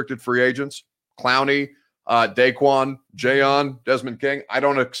unrestricted free agents, Clowney, Daquan, Jayon, Desmond King, I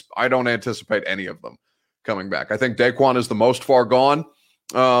don't anticipate any of them coming back. I think Daquan is the most far gone.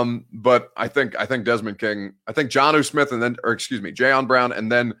 But I think Desmond King, I think Jonnu Smith Jayon Brown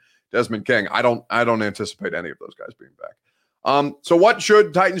and then Desmond King. I don't anticipate any of those guys being back. So what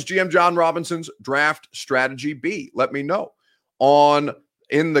should Titans GM John Robinson's draft strategy be? Let me know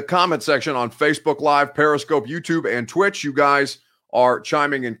in the comment section on Facebook Live, Periscope, YouTube, and Twitch. You guys are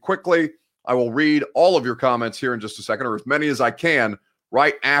chiming in quickly. I will read all of your comments here in just a second, or as many as I can,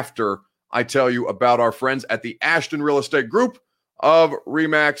 right after I tell you about our friends at the Ashton Real Estate Group of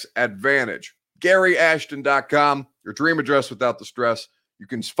RE/MAX Advantage. GaryAshton.com, your dream address without the stress. You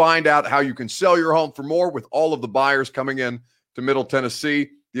can find out how you can sell your home for more with all of the buyers coming in to Middle Tennessee.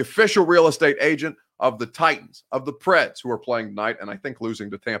 The official real estate agent of the Titans, of the Preds, who are playing tonight, and I think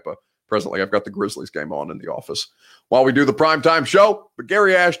losing to Tampa presently. I've got the Grizzlies game on in the office while we do the primetime show. But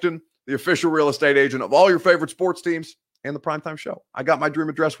Gary Ashton, the official real estate agent of all your favorite sports teams and the primetime show. I got my dream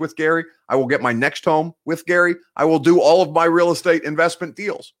address with Gary. I will get my next home with Gary. I will do all of my real estate investment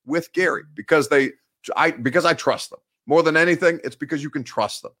deals with Gary because I trust them. More than anything, it's because you can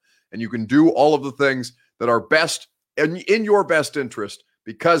trust them. And you can do all of the things that are best in your best interest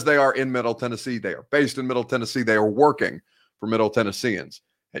because they are in Middle Tennessee. They are based in Middle Tennessee. They are working for Middle Tennesseans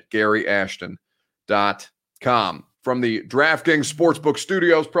at GaryAshton.com. From the DraftKings Sportsbook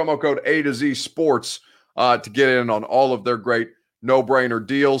Studios, promo code A to Z Sports to get in on all of their great no-brainer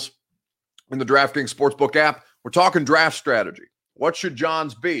deals. In the DraftKings Sportsbook app, we're talking draft strategy. What should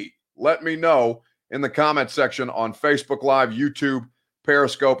John's be? Let me know in the comment section on Facebook Live, YouTube,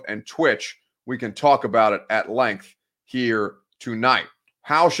 Periscope, and Twitch. We can talk about it at length here tonight.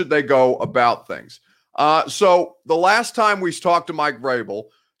 How should they go about things? So the last time we talked to Mike Vrabel,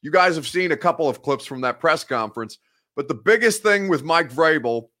 you guys have seen a couple of clips from that press conference. But the biggest thing with Mike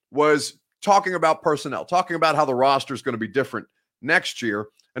Vrabel was talking about personnel, talking about how the roster is going to be different next year.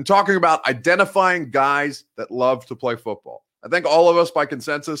 and talking about identifying guys that love to play football. I think all of us, by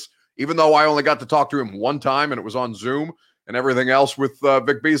consensus, even though I only got to talk to him one time and it was on Zoom and everything else with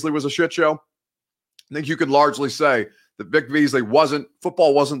Vic Beasley was a shit show, I think you could largely say that Vic Beasley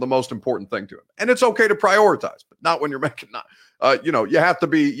football wasn't the most important thing to him. And it's okay to prioritize, but not when you're making, you have to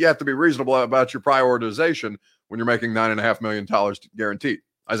be reasonable about your prioritization when you're making $9.5 million guaranteed.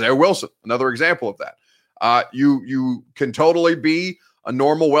 Isaiah Wilson, another example of that. You can totally be a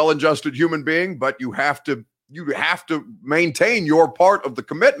normal, well-adjusted human being, but you have to maintain your part of the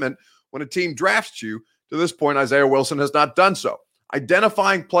commitment when a team drafts you. To this point, Isaiah Wilson has not done so.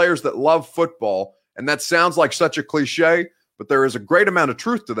 Identifying players that love football, and that sounds like such a cliche, but there is a great amount of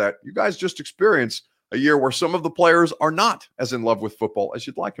truth to that. You guys just experienced a year where some of the players are not as in love with football as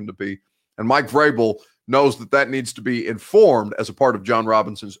you'd like them to be. And Mike Vrabel knows that needs to be informed as a part of John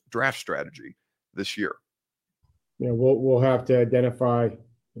Robinson's draft strategy this year. We'll have to identify,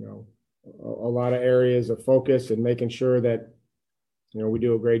 a lot of areas of focus and making sure that, we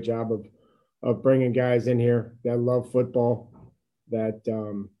do a great job of bringing guys in here that love football, that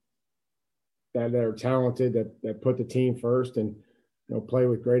are talented, that put the team first and, play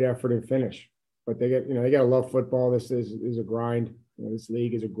with great effort and finish. But they got to love football. This is a grind. This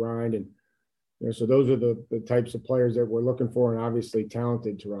league is a grind. And, so those are the types of players that we're looking for, and obviously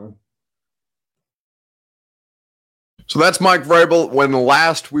talented, Teron. So that's Mike Vrabel. When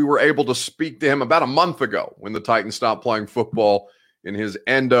last we were able to speak to him about a month ago when the Titans stopped playing football in his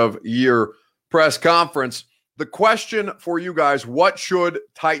end-of-year press conference. The question for you guys, what should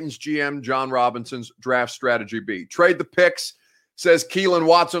Titans GM John Robinson's draft strategy be? Trade the picks, says Keelan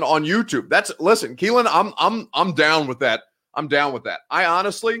Watson on YouTube. Listen, Keelan, I'm down with that. I'm down with that. I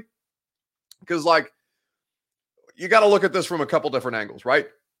honestly, because you got to look at this from a couple different angles, right?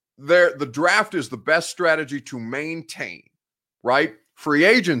 The draft is the best strategy to maintain, right? Free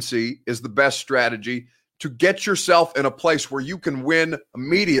agency is the best strategy to get yourself in a place where you can win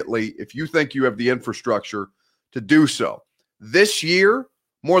immediately if you think you have the infrastructure to do so. This year,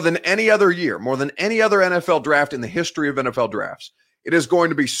 more than any other year, more than any other NFL draft in the history of NFL drafts, it is going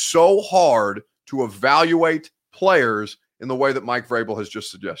to be so hard to evaluate players in the way that Mike Vrabel has just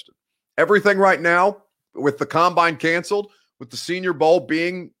suggested. Everything right now, with the combine canceled, with the Senior Bowl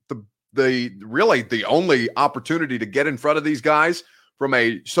being the only opportunity to get in front of these guys from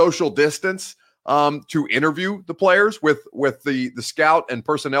a social distance, to interview the players with the scout and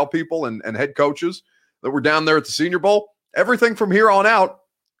personnel people and head coaches that were down there at the Senior Bowl. Everything from here on out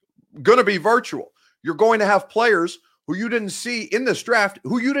going to be virtual. You're going to have players who you didn't see in this draft,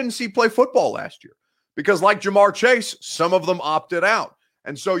 who you didn't see play football last year, because like Jamar Chase, some of them opted out.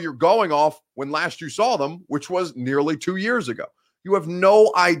 And so you're going off when last you saw them, which was nearly 2 years ago. You have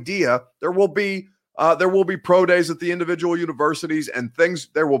no idea. There will be pro days at the individual universities and things.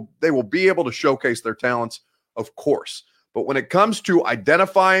 They will be able to showcase their talents, of course. But when it comes to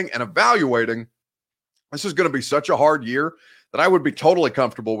identifying and evaluating, this is going to be such a hard year that I would be totally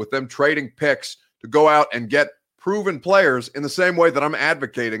comfortable with them trading picks to go out and get proven players in the same way that I'm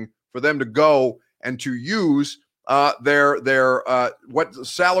advocating for them to go and to use their what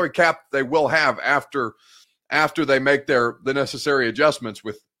salary cap they will have after they make the necessary adjustments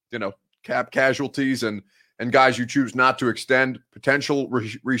with, cap casualties and guys you choose not to extend, potential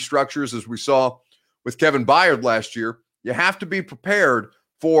restructures as we saw with Kevin Byard last year. You have to be prepared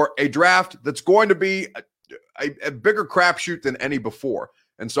for a draft that's going to be a bigger crapshoot than any before.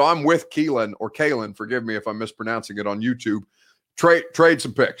 And so I'm with Kalen, forgive me if I'm mispronouncing it on YouTube. Trade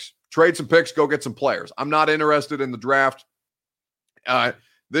some picks. Go get some players. I'm not interested in the draft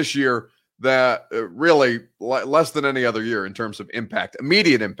this year that really less than any other year in terms of impact,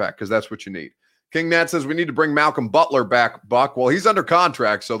 immediate impact, because that's what you need. King Nat says we need to bring Malcolm Butler back, Buck. Well, he's under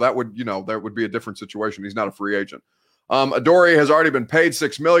contract, so that would be a different situation. He's not a free agent. Adoree has already been paid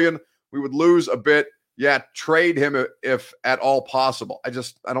 $6 million. We would lose a bit. Yeah, trade him if at all possible. I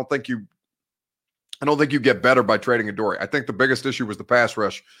don't think you get better by trading Adoree. I think the biggest issue was the pass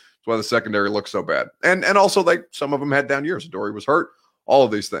rush. That's why the secondary looks so bad. And also some of them had down years. Adoree was hurt. All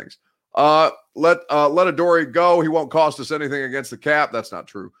of these things. Let Adoree go. He won't cost us anything against the cap. That's not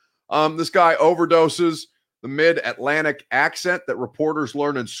true. This guy overdoses the mid-Atlantic accent that reporters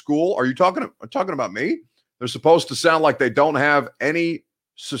learn in school. Are you talking about me? They're supposed to sound like they don't have any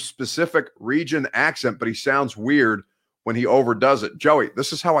specific region accent, but he sounds weird when he overdoes it. Joey,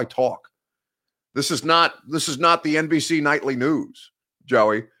 this is how I talk. This is not the NBC nightly news,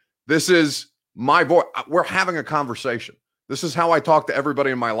 Joey. This is my voice. We're having a conversation. This is how I talk to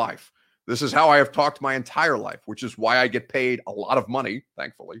everybody in my life. This is how I have talked my entire life, which is why I get paid a lot of money,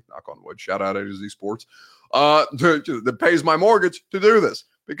 thankfully, knock on wood, shout out A to Z Sports, that pays my mortgage to do this.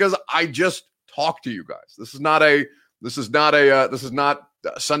 because I just talk to you guys. This is not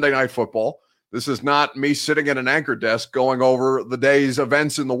Sunday Night Football. This is not me sitting at an anchor desk going over the day's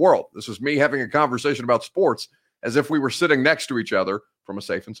events in the world. This is me having a conversation about sports as if we were sitting next to each other from a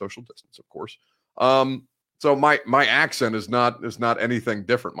safe and social distance, of course. So my accent is not anything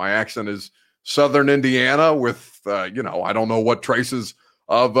different. My accent is Southern Indiana with I don't know what traces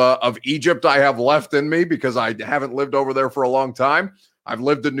of Egypt I have left in me because I haven't lived over there for a long time. I've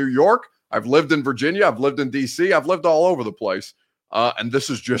lived in New York. I've lived in Virginia. I've lived in D.C. I've lived all over the place. And this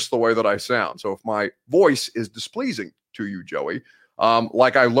is just the way that I sound. So if my voice is displeasing to you, Joey,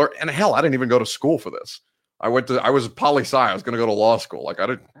 like I learned, and hell, I didn't even go to school for this. I was poli-sci. I was going to go to law school. Like I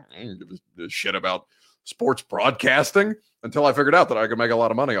didn't give a shit about sports broadcasting until I figured out that I could make a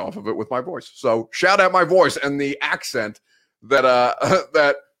lot of money off of it with my voice. So shout out my voice and the accent that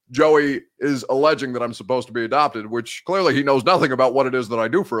that Joey is alleging that I'm supposed to be adopted, which clearly he knows nothing about what it is that I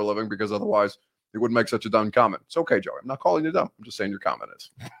do for a living, because otherwise he wouldn't make such a dumb comment. It's okay, Joey. I'm not calling you dumb. I'm just saying your comment is.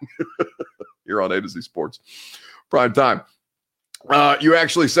 You're on A to Z Sports. Prime time. You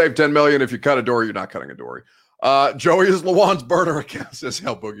actually save $10 million if you cut a Dory. You're not cutting a Dory. Joey is Lawan's burner account, says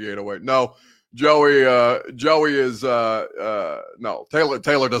Hell Boogie 808. No, Joey is no.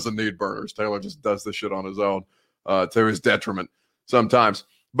 Taylor doesn't need burners. Taylor just does this shit on his own to his detriment sometimes.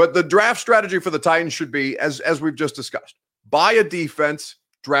 But the draft strategy for the Titans should be, as we've just discussed, buy a defense,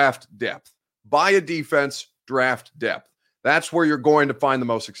 draft depth. Buy a defense, draft depth. That's where you're going to find the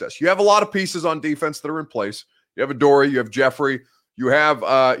most success. You have a lot of pieces on defense that are in place. You have Adoree, you have Jeffrey, you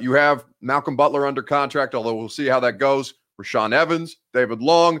have Malcolm Butler under contract, although we'll see how that goes. Rashaan Evans, David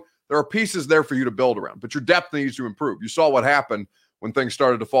Long. There are pieces there for you to build around, but your depth needs to improve. You saw what happened when things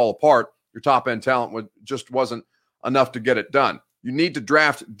started to fall apart. Your top-end talent just wasn't enough to get it done. You need to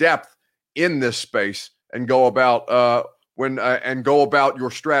draft depth in this space and go about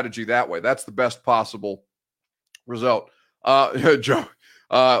your strategy that way. That's the best possible result. Joe,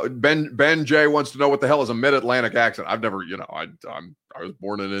 Ben J wants to know what the hell is a mid-Atlantic accent. I've never, I was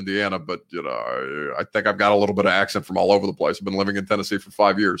born in Indiana, but I think I've got a little bit of accent from all over the place. I've been living in Tennessee for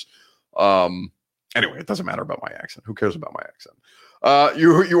 5 years. Anyway, it doesn't matter about my accent. Who cares about my accent?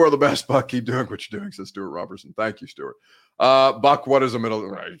 You are the best, Buck. Keep doing what you're doing, says Stuart Robertson. Thank you, Stuart. Buck, what is a middle?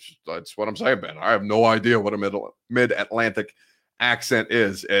 Right, that's what I'm saying, Ben. I have no idea what a mid-Atlantic accent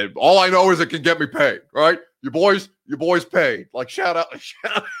is. And all I know is it can get me paid, right? Your boys paid. Like shout out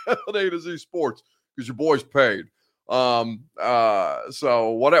A to Z Sports because your boys paid. So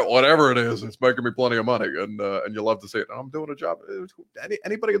whatever it is, it's making me plenty of money, and you love to see it. And I'm doing a job.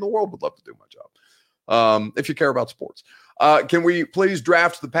 Anybody in the world would love to do my job. If you care about sports. Can we please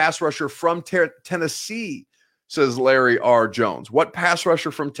draft the pass rusher from Tennessee, says Larry R. Jones. What pass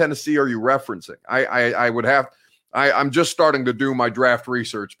rusher from Tennessee are you referencing? I'm just starting to do my draft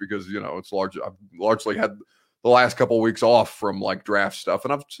research because, I've largely had the last couple of weeks off from like draft stuff.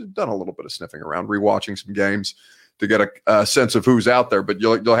 And I've done a little bit of sniffing around, rewatching some games to get a sense of who's out there, but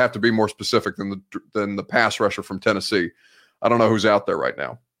you'll have to be more specific than the pass rusher from Tennessee. I don't know who's out there right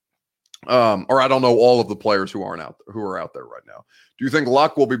now. Or I don't know all of the players who are out there right now. Do you think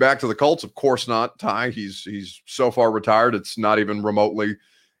Luck will be back to the Colts? Of course not, Ty. He's so far retired, it's not even remotely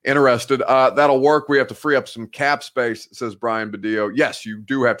interested. That'll work. We have to free up some cap space, says Brian Badillo. Yes, you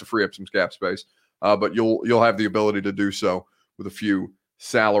do have to free up some cap space, but you'll have the ability to do so with a few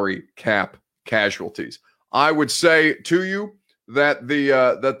salary cap casualties. I would say to you that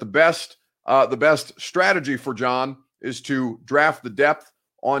the best strategy for John is to draft the depth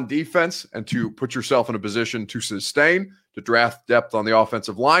on defense and to put yourself in a position to sustain, to draft depth on the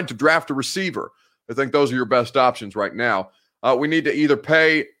offensive line, to draft a receiver. I think those are your best options right now. We need to either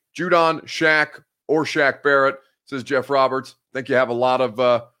pay Judon, Shaq, or Shaq Barrett, says Jeff Roberts. I think you have a lot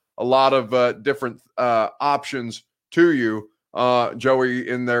of different options to you. Joey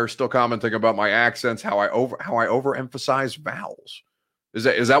in there still commenting about my accents, how I overemphasize vowels.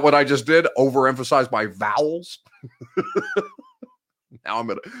 Is that what I just did? Overemphasize my vowels? Now I'm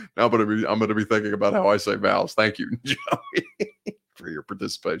gonna be thinking about how I say vowels. Thank you, Joey, for your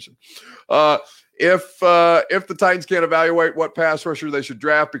participation. If the Titans can't evaluate what pass rusher they should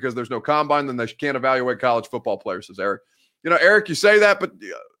draft because there's no combine, then they can't evaluate college football players, says Eric. Eric, you say that, but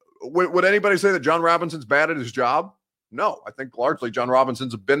would anybody say that John Robinson's bad at his job? No, I think largely John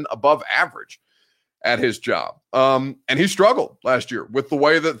Robinson's been above average at his job. And he struggled last year with the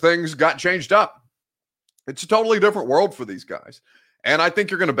way that things got changed up. It's a totally different world for these guys. And I think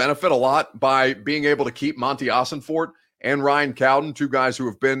you're going to benefit a lot by being able to keep Monty Ossenfort and Ryan Cowden, two guys who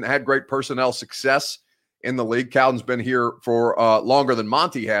have had great personnel success in the league. Cowden's been here for longer than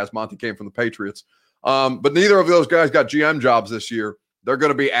Monty has. Monty came from the Patriots. But neither of those guys got GM jobs this year They're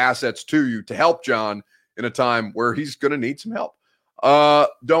going to be assets to you to help John in a time where he's going to need some help.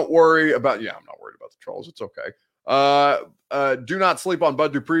 Don't worry about, I'm not worried about the trolls. It's okay. Do not sleep on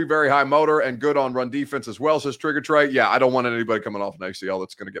Bud Dupree. Very high motor and good on run defense as well, says Trigger Trey. Yeah, I don't want anybody coming off an ACL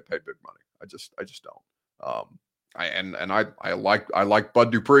that's going to get paid big money. I just don't. I like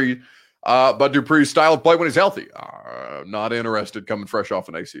Bud Dupree. Bud Dupree's style of play when he's healthy. Not interested coming fresh off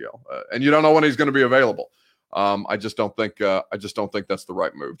an ACL. And you don't know when he's going to be available. I just don't think that's the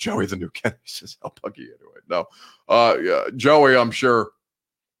right move. Joey, the new Kenny, says I'll bug you anyway. No, yeah, Joey, I'm sure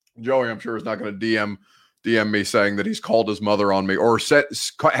is not going to DM me saying that he's called his mother on me or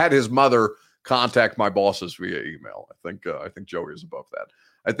had his mother contact my bosses via email. I think Joey is above that.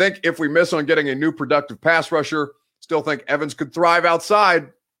 I think if we miss on getting a new productive pass rusher, still think Evans could thrive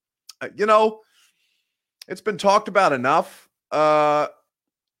outside. It's been talked about enough. The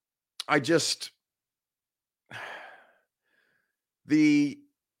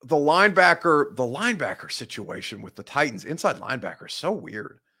linebacker situation with the Titans, inside linebacker, is so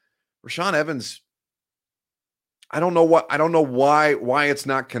weird. Rashaan Evans, I don't know why it's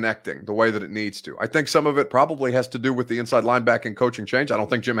not connecting the way that it needs to. I think some of it probably has to do with the inside linebacking coaching change. I don't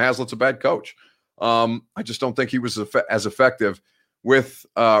think Jim Haslett's a bad coach. I just don't think he was as effective with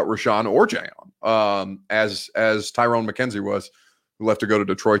Rashaan or Jayon as Tyrone McKenzie was, who left to go to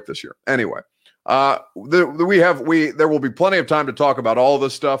Detroit this year. Anyway, there will be plenty of time to talk about all of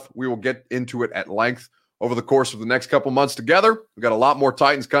this stuff. We will get into it at length over the course of the next couple months together. We've got a lot more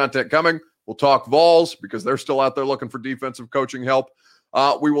Titans content coming. We'll talk Vols because they're still out there looking for defensive coaching help.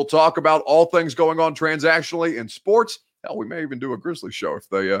 We will talk about all things going on transactionally in sports. Hell, we may even do a Grizzlies show if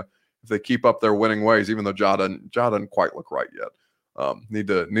they keep up their winning ways, even though Ja doesn't quite look right yet. Need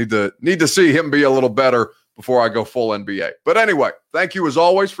to see him be a little better before I go full NBA. But anyway, thank you as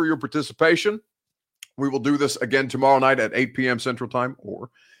always for your participation. We will do this again tomorrow night at 8 p.m. Central Time or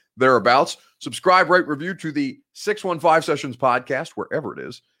thereabouts. Subscribe, rate, review to the 615 Sessions podcast, wherever it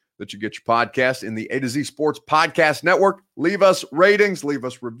is that you get your podcast in the A to Z Sports Podcast Network. Leave us ratings, leave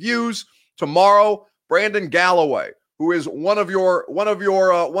us reviews. Tomorrow, Brandon Galloway, who is one of your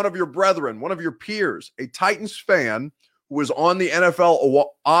brethren, one of your peers, a Titans fan, who was on the NFL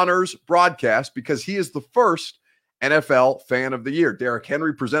Honors broadcast because he is the first NFL Fan of the Year. Derrick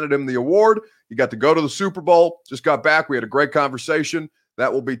Henry presented him the award. He got to go to the Super Bowl, just got back. We had a great conversation.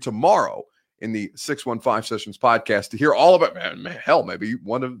 That will be tomorrow in the 615 Sessions podcast to hear all about it. Man, hell, maybe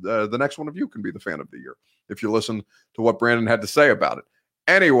one of the next one of you can be the Fan of the Year if you listen to what Brandon had to say about it.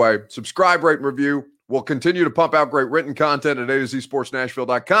 Anyway, subscribe, rate, and review. We'll continue to pump out great written content at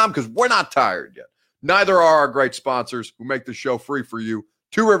A2ZSportsNashville.com because we're not tired yet. Neither are our great sponsors who make the show free for you.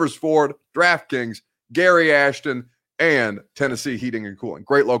 Two Rivers Ford, DraftKings, Gary Ashton, and Tennessee Heating and Cooling.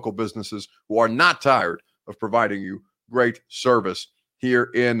 Great local businesses who are not tired of providing you great service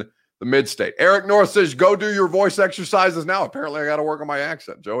here in the mid-state. Eric North says, go do your voice exercises now. Apparently I got to work on my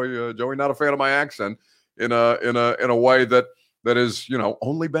accent. Joey, not a fan of my accent in a way that is,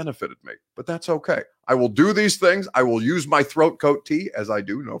 only benefited me, but that's okay. I will do these things. I will use my throat coat tea as I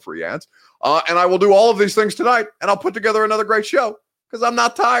do, no free ads. And I will do all of these things tonight, and I'll put together another great show because I'm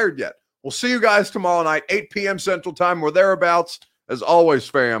not tired yet. We'll see you guys tomorrow night, 8 p.m. Central Time or thereabouts. As always,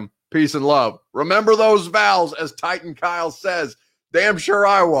 fam, peace and love. Remember those vowels, as Titan Kyle says. Damn sure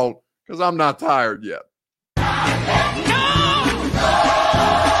I won't, because I'm not tired yet.